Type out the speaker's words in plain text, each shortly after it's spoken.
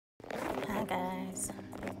Woods.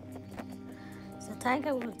 So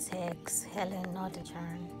Tiger Woods' ex, Elin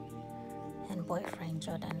Nordegren, and boyfriend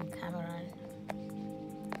Jordan Cameron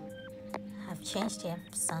have changed their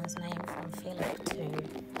son's name from Philip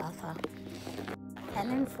to Arthur.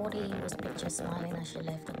 Elin, 40, was pictured smiling as she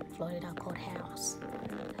left the Florida courthouse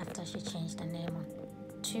after she changed the name on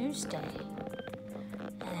Tuesday.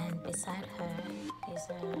 And beside her is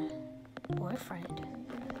her boyfriend,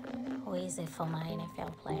 who is a former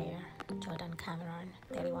NFL player, Jordan Cameron,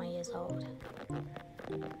 31 years old,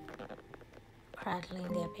 cradling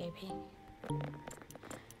their baby.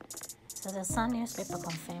 So the Sun newspaper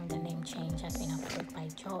confirmed the name change had been approved by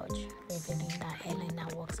George, revealing that Elin now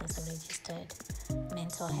works as a registered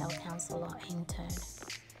mental health counselor intern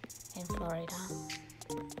in Florida.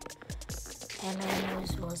 Elin,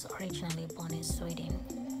 who was originally born in Sweden,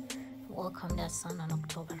 welcomed her son on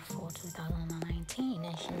October 4, 2019,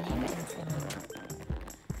 and she named him Philip.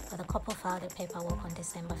 But the couple filed the paperwork on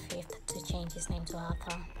December 5th to change his name to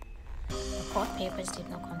Arthur. The court papers did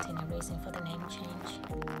not contain a reason for the name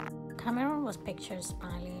change. Cameron was pictured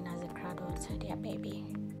smiling as they cradled their baby.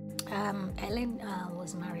 Elin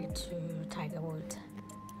was married to Tiger Woods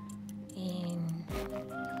in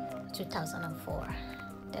 2004.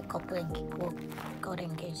 The couple got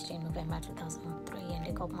engaged in November 2003 and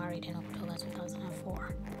they got married in October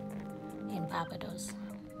 2004 in Barbados.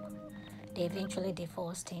 They eventually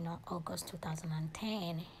divorced in August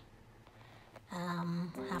 2010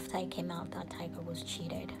 after it came out that Tiger was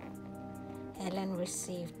cheated. Elin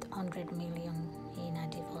received $100 million in a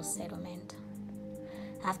divorce settlement.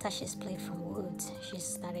 After she split from Woods, she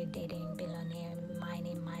started dating billionaire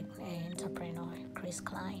mining entrepreneur Chris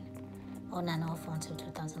Klein on and off until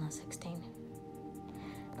 2016.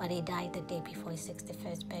 But he died the day before his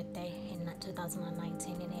 61st birthday in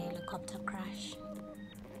 2019 in a helicopter crash.